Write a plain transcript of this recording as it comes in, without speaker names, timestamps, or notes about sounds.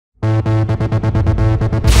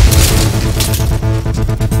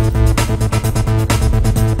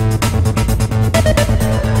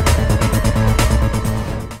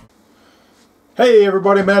Hey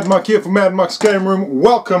everybody, Madmuk here from Madmuk's Game Room.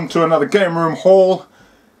 Welcome to another Gameroom Haul.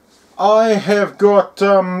 I have got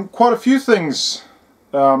quite a few things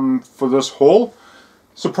for this haul.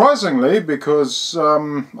 Surprisingly, because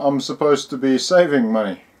I'm supposed to be saving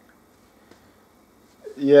money.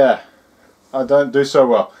 Yeah, I don't do so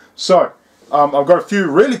well. So, I've got a few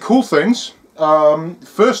really cool things.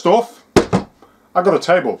 First off, I got a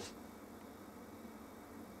table.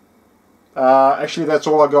 Actually that's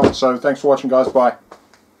all I got, so thanks for watching guys, bye.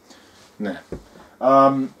 Nah.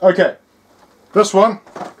 Okay, this one,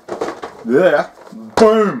 there,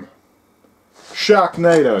 boom,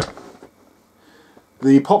 Sharknado,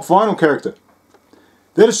 the pop vinyl character.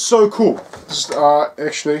 That is so cool. Just,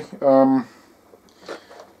 actually, I'm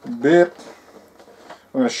going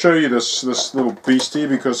to show you this little beastie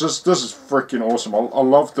because this is freaking awesome. I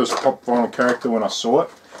loved this pop vinyl character when I saw it,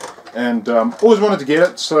 and always wanted to get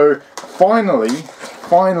it, so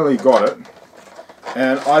finally got it,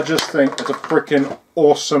 and I just think it's a freaking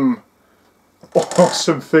awesome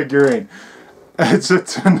figurine. It's a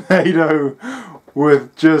tornado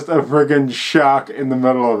with just a freaking shark in the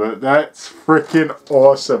middle of it. That's freaking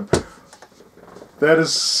awesome. That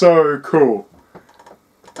is so cool,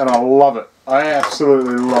 and I love it. I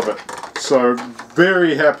absolutely love it. So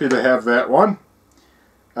very happy to have that one.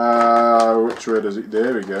 Which way does it?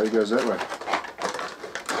 There we go. It goes that way.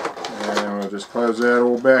 And we'll just close that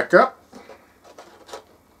all back up.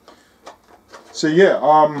 So yeah,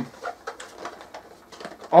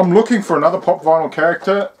 I'm looking for another pop vinyl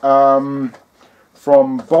character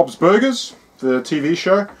from Bob's Burgers, the TV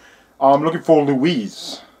show. I'm looking for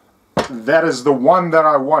Louise. That is the one that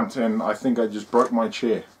I want, and I think I just broke my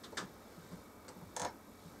chair.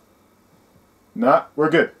 Nah, we're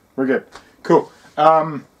good. We're good. Cool.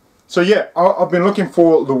 So yeah, I've been looking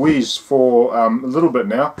for Louise for a little bit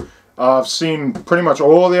now. I've seen pretty much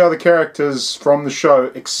all the other characters from the show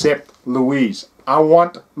except Louise. I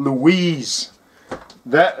want Louise.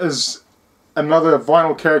 That is another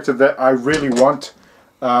vinyl character that I really want.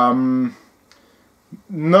 No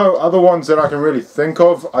other ones that I can really think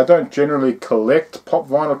of. I don't generally collect pop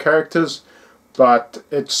vinyl characters, but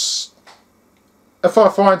it's... if I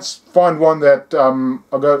find one that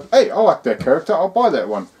I go, hey, I like that character, I'll buy that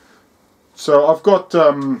one. So I've got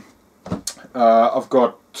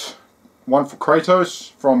one for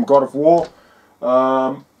Kratos from God of War.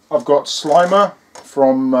 I've got Slimer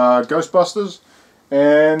from Ghostbusters,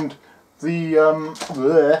 and the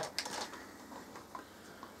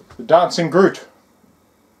Dancing Groot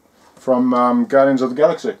from Guardians of the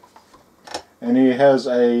Galaxy, and he has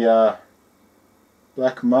a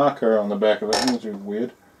black marker on the back of it, which is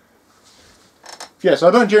weird. Yes,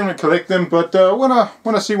 I don't generally collect them, but when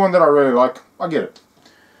I see one that I really like, I get it.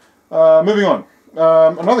 Moving on,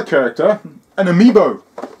 another character, an amiibo.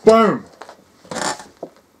 Boom.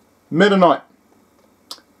 Meta Knight.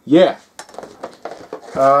 Yeah.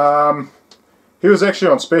 He was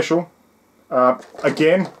actually on special.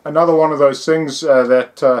 Again, another one of those things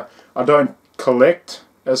that I don't collect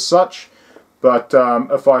as such, but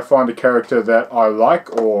if I find a character that I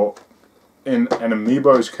like, or in an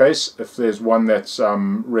amiibo's case, if there's one that's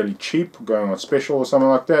really cheap, going on special or something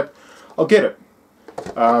like that, I'll get it.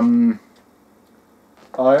 I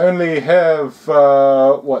only have,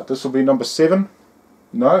 what, this will be number 7?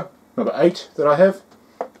 No, number 8 that I have.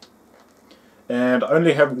 And I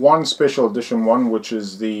only have one special edition one, which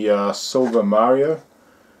is the Silver Mario.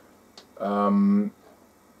 And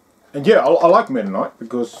yeah, I like Meta Knight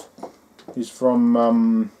because he's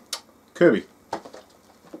from Kirby.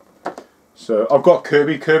 So I've got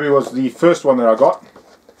Kirby. Kirby was the first one that I got,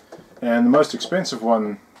 and the most expensive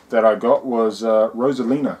one that I got was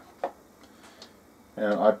Rosalina,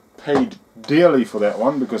 and I paid dearly for that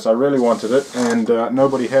one because I really wanted it, and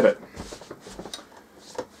nobody had it.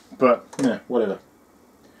 But yeah, whatever.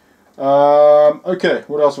 Okay,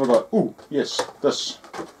 what else have I got? Ooh, yes, this.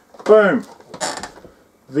 Boom.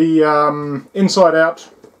 The Inside Out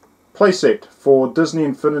playset for Disney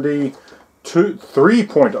Infinity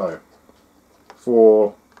 3.0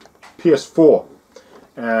 for PS4,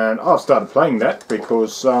 and I've started playing that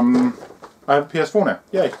because I have a PS4 now.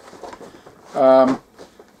 Yay.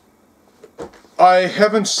 I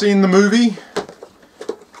haven't seen the movie,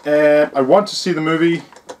 and I want to see the movie,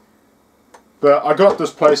 but I got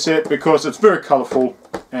this playset because it's very colourful,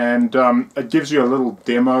 and it gives you a little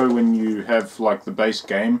demo when you have like the base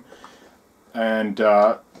game, and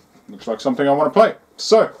looks like something I want to play.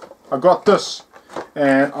 So I got this,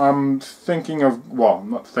 and I'm thinking of, well, I'm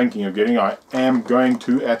not thinking of getting, I am going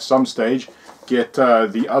to at some stage get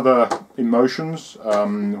the other emotions,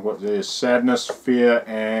 what there's sadness, fear,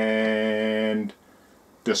 and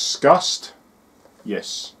disgust.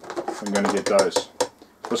 Yes, I'm going to get those.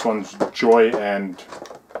 This one's joy and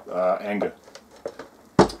anger.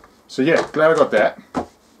 So yeah, glad I got that.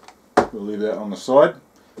 We'll leave that on the side.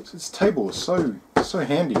 So this table is so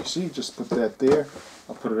handy. You see, just put that there.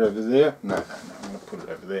 I'll put it over there. No, I'm going to put it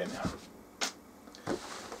over there now.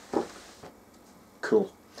 Cool.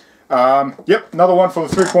 Yep, another one for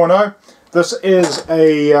the 3.0. This is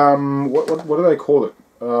a what do they call it?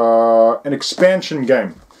 An expansion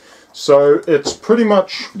game. So it's pretty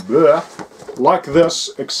much like this,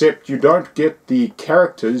 except you don't get the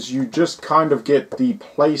characters. You just kind of get the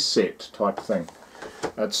play set type thing.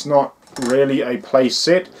 It's not really a play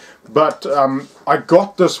set, but I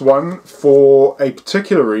got this one for a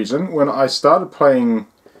particular reason. When I started playing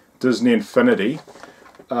Disney Infinity,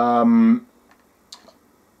 I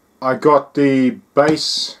got the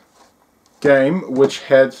base game, which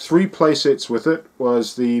had 3 playsets with it.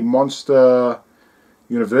 Was the Monster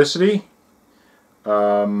University,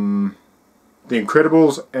 The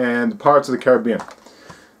Incredibles, and the Pirates of the Caribbean.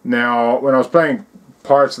 Now, when I was playing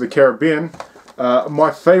Pirates of the Caribbean,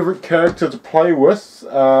 my favorite character to play with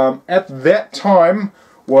at that time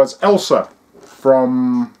was Elsa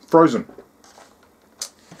from Frozen.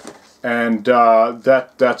 And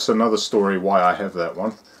that's another story why I have that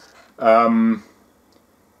one.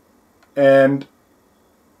 And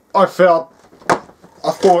I thought,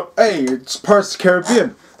 hey, it's Pirates of the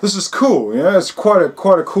Caribbean. This is cool, you know. It's quite a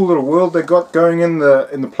cool little world they got going in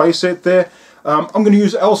the playset there. I'm going to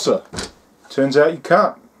use Elsa. Turns out you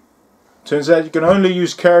can't. Turns out you can only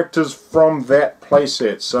use characters from that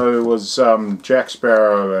playset. So it was Jack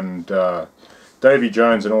Sparrow and Davy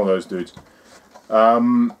Jones and all those dudes.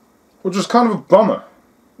 Which was kind of a bummer,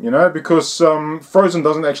 you know, because Frozen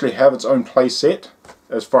doesn't actually have its own playset,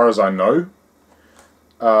 as far as I know.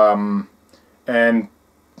 And,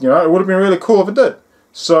 you know, it would have been really cool if it did.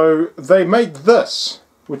 So they made this,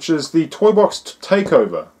 which is the Toy Box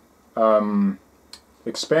Takeover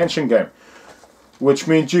expansion game, which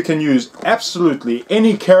means you can use absolutely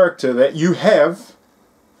any character that you have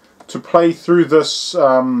to play through this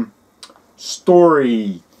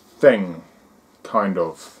story thing kind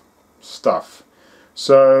of stuff.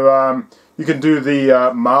 So you can do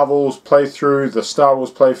the Marvel's playthrough, the Star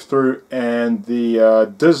Wars playthrough, and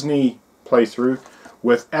the Disney playthrough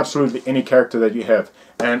with absolutely any character that you have.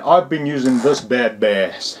 And I've been using this bad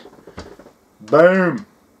bass. Boom!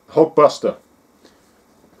 Hulkbuster.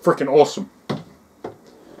 Freaking awesome.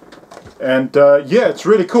 And yeah, it's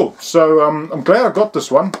really cool. So I'm glad I got this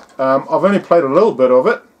one. I've only played a little bit of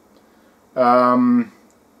it.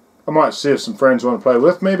 I might see if some friends want to play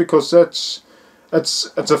with me, because it's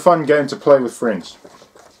a fun game to play with friends.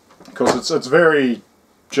 Because it's very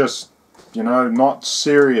just, you know, not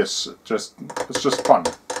serious. It's just fun.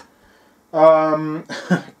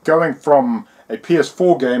 Going from a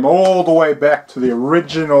PS4 game all the way back to the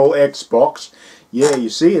original Xbox. Yeah, you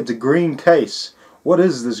see, it's a green case. What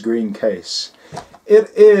is this green case?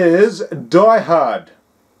 It is Die Hard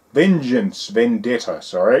Vendetta,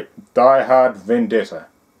 sorry. Die Hard Vendetta.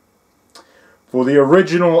 For the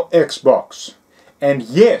original Xbox. And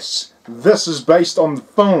yes, this is based on the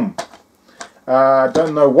film. I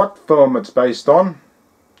don't know what film it's based on.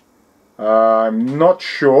 I'm not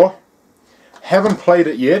sure. Haven't played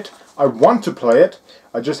it yet. I want to play it.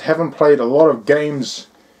 I just haven't played a lot of games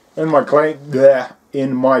in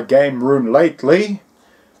my game room lately,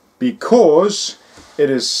 because it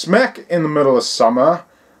is smack in the middle of summer.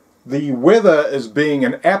 The weather is being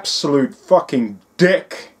an absolute fucking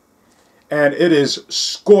dick, and it is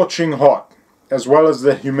scorching hot, as well as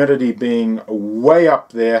the humidity being way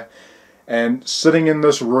up there. And sitting in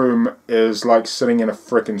this room is like sitting in a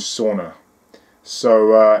frickin' sauna.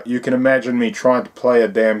 So you can imagine me trying to play a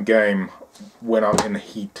damn game when I'm in the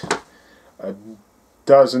heat. It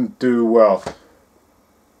doesn't do well.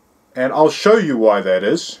 And I'll show you why that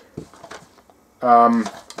is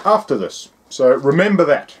after this. So remember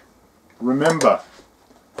that. Remember,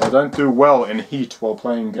 I don't do well in heat while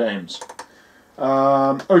playing games.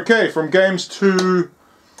 Okay, from games to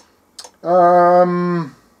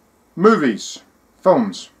movies,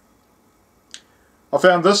 films. I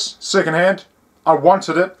found this secondhand. I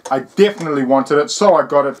wanted it. I definitely wanted it, so I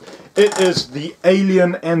got it. It is the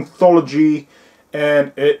Alien Anthology,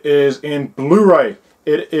 and it is in Blu-ray.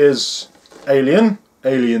 It is Alien,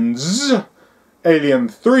 Aliens, Alien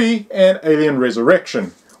 3, and Alien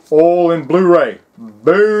Resurrection. All in Blu-ray.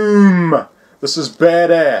 Boom! This is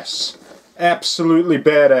badass. Absolutely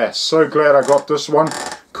badass. So glad I got this one,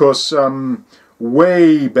 because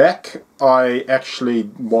way back, I actually,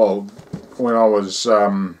 well, when I was,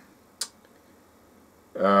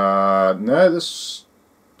 no, this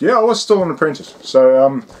yeah, I was still an apprentice.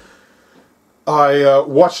 So I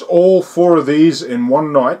watched all 4 of these in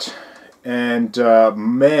one night, and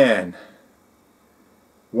man,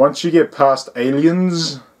 once you get past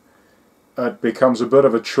aliens, it becomes a bit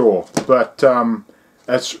of a chore. But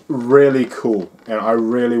it's really cool, and I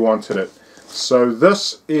really wanted it. So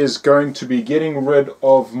this is going to be getting rid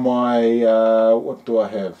of my, what do I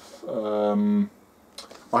have?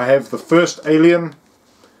 I have the first Alien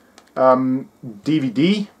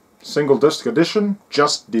DVD, single disc edition,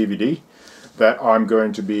 just DVD, that I'm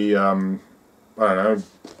going to be, I don't know,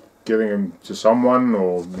 giving them to someone,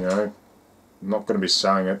 or, you know, I'm not going to be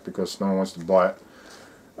selling it because no one wants to buy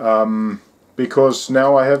it. Because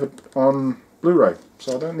now I have it on Blu-ray,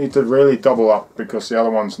 so I don't need to really double up because the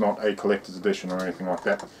other one's not a collector's edition or anything like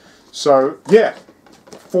that. So yeah,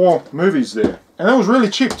 4 movies there, and that was really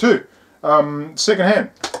cheap too, second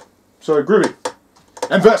hand, so groovy.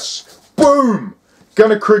 And this, boom,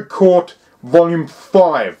 Gunner Creek Court Volume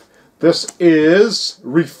 5. This is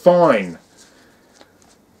Refine.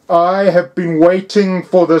 I have been waiting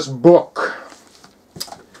for this book.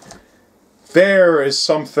 There is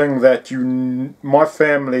something that my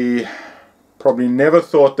family probably never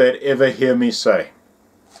thought they'd ever hear me say.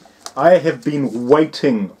 I have been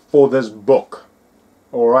waiting for this book.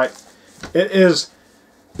 Alright? It is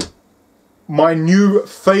my new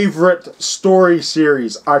favorite story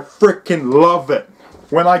series. I freaking love it.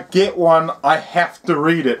 When I get one, I have to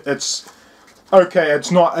read it. It's okay,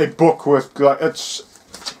 it's not a book with, like, it's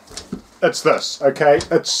this, okay?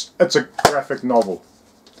 It's a graphic novel.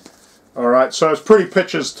 Alright, so it's pretty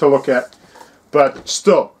pictures to look at, but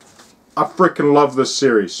still, I freaking love this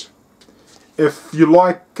series. If you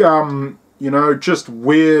like, you know, just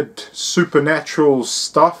weird supernatural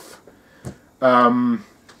stuff,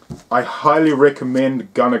 I highly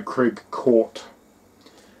recommend Gunner Creek Court.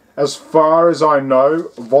 As far as I know,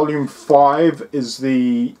 Volume 5 is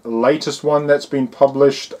the latest one that's been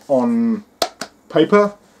published on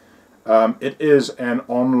paper. It is an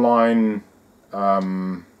online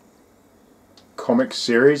comic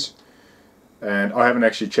series, and I haven't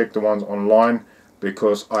actually checked the ones online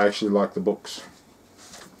because I actually like the books.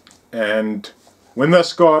 And when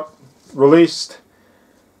this got released,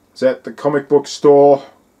 it's at the comic book store.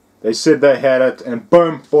 They said they had it, and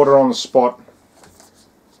boom, bought it on the spot.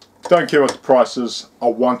 Don't care what the price is, I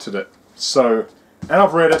wanted it. So, and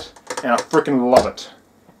I've read it, and I freaking love it.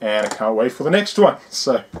 And I can't wait for the next one.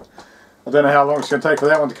 So, I don't know how long it's going to take for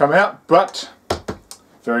that one to come out, but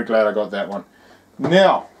very glad I got that one.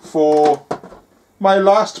 Now, for my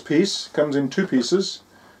last piece, comes in 2 pieces,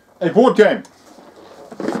 a board game.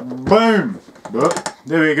 Boom!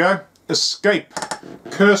 There we go. Escape.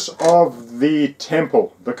 Curse of the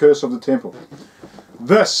Temple. The Curse of the Temple.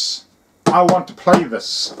 This, I want to play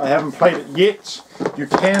this. I haven't played it yet. You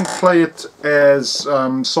can play it as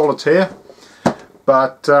solitaire,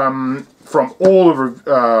 but from all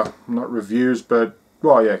the, not reviews, but,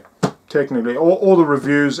 well, yeah, technically, all the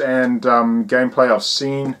reviews and gameplay I've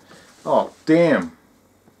seen, oh, damn.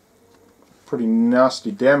 Pretty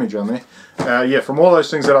nasty damage on there. Yeah, from all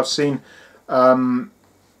those things that I've seen,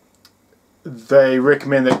 they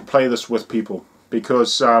recommend that you play this with people,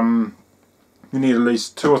 because you need at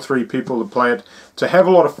least 2 or 3 people to play it to have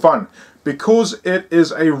a lot of fun, because it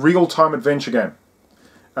is a real-time adventure game.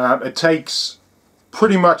 It takes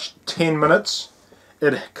pretty much 10 minutes.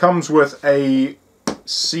 It comes with a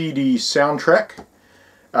CD soundtrack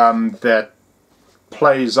that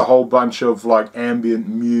plays a whole bunch of like ambient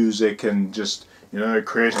music and just, you know,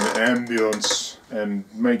 creating an ambience and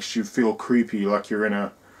makes you feel creepy, like you're in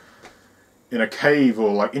a cave,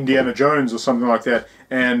 or like Indiana Jones or something like that.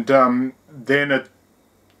 And then it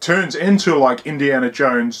turns into like Indiana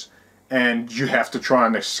Jones, and you have to try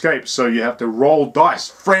and escape. So you have to roll dice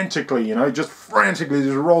frantically, you know, just frantically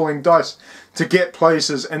just rolling dice to get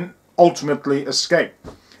places and ultimately escape.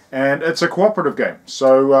 And it's a cooperative game,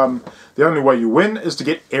 so the only way you win is to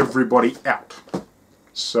get everybody out.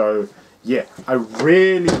 So yeah, I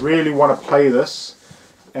really, really want to play this,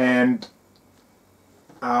 and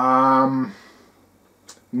not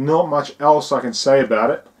much else I can say about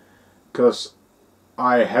it, because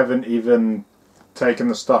I haven't even taken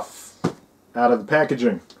the stuff out of the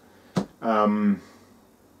packaging.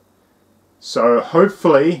 So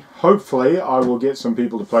hopefully I will get some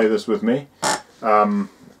people to play this with me.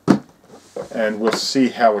 And we'll see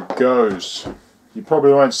how it goes. You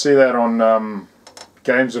probably won't see that on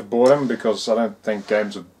Games of Boredom, because I don't think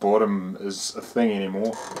Games of Boredom is a thing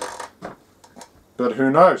anymore. But who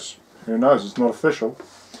knows? Who knows? It's not official.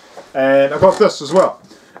 And I got this as well.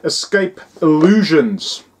 Escape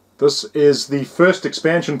Illusions. This is the first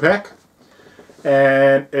expansion pack.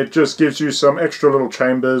 and it just gives you some extra little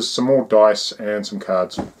chambers, some more dice, and some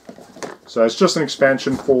cards. So it's just an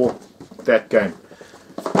expansion for that game.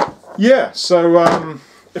 Yeah, so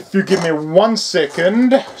if you give me 1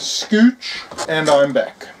 second, scooch, and I'm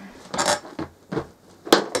back.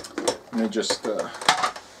 Let me just get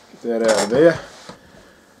that out of there.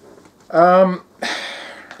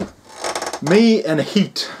 Me and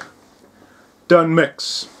heat don't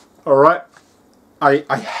mix, alright?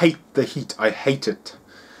 I hate the heat, I hate it.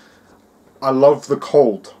 I love the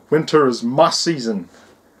cold. Winter is my season.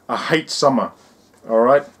 I hate summer,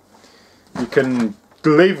 alright? You can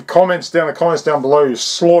leave comments down the comments down below. You're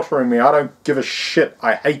slaughtering me. I don't give a shit.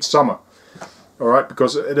 I hate summer, alright?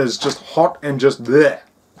 Because it is just hot and just there.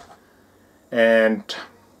 And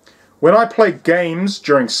when I play games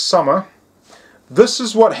during summer, this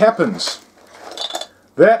is what happens.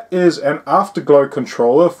 That is an Afterglow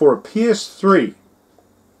controller for a PS3.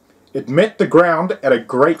 It met the ground at a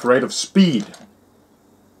great rate of speed.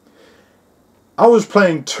 I was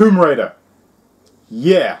playing Tomb Raider.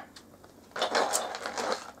 Yeah.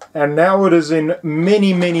 And now it is in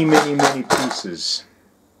many, many, many, many pieces.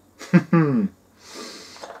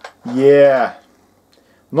 Yeah.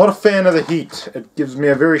 Not a fan of the heat. It gives me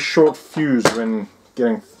a very short fuse when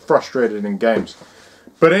getting frustrated in games.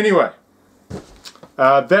 But anyway,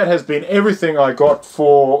 that has been everything I got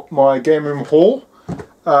for my Gameroom Haul.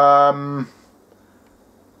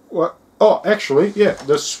 What? Oh, actually, yeah,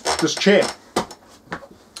 this chair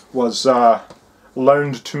was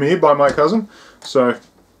loaned to me by my cousin. So,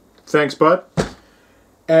 thanks, bud.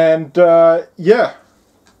 And yeah,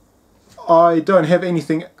 I don't have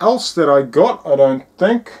anything else that I got, I don't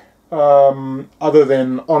think, other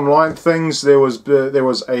than online things. There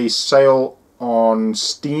was a sale on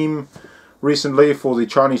Steam recently for the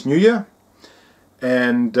Chinese New Year,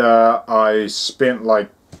 and I spent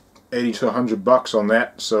like 80 to 100 bucks on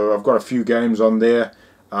that. So I've got a few games on there.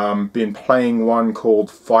 Been playing one called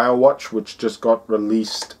Firewatch, which just got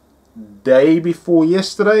released day before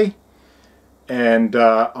yesterday, and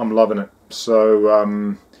I'm loving it.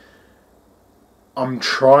 So I'm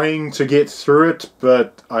trying to get through it,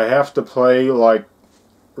 but I have to play like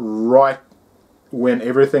right when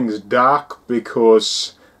everything's dark,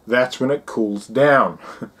 because that's when it cools down.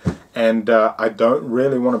 And I don't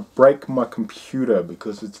really want to break my computer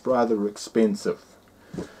because it's rather expensive.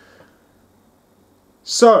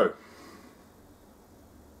 So,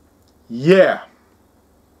 yeah,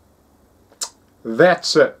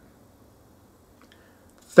 that's it.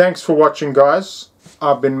 Thanks for watching, guys.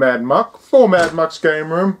 I've been Madmuk for Madmuk's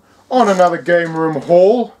Game Room on another Game Room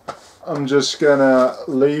haul. I'm just gonna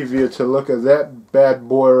leave you to look at that bad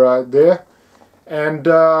boy right there. And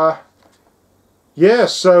yeah,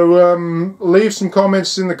 so leave some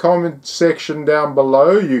comments in the comment section down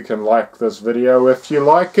below. You can like this video if you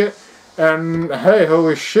like it. And hey,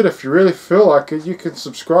 holy shit, if you really feel like it, you can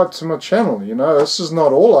subscribe to my channel. You know, this is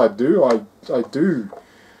not all I do. I do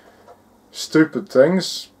stupid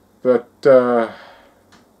things. But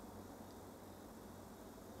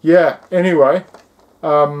yeah, anyway,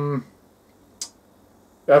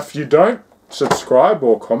 if you don't subscribe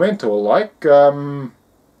or comment or like,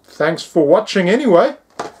 thanks for watching anyway,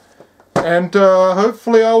 and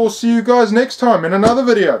hopefully I will see you guys next time in another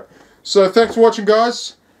video. So thanks for watching,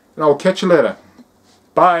 guys, and I'll catch you later.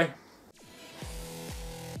 Bye.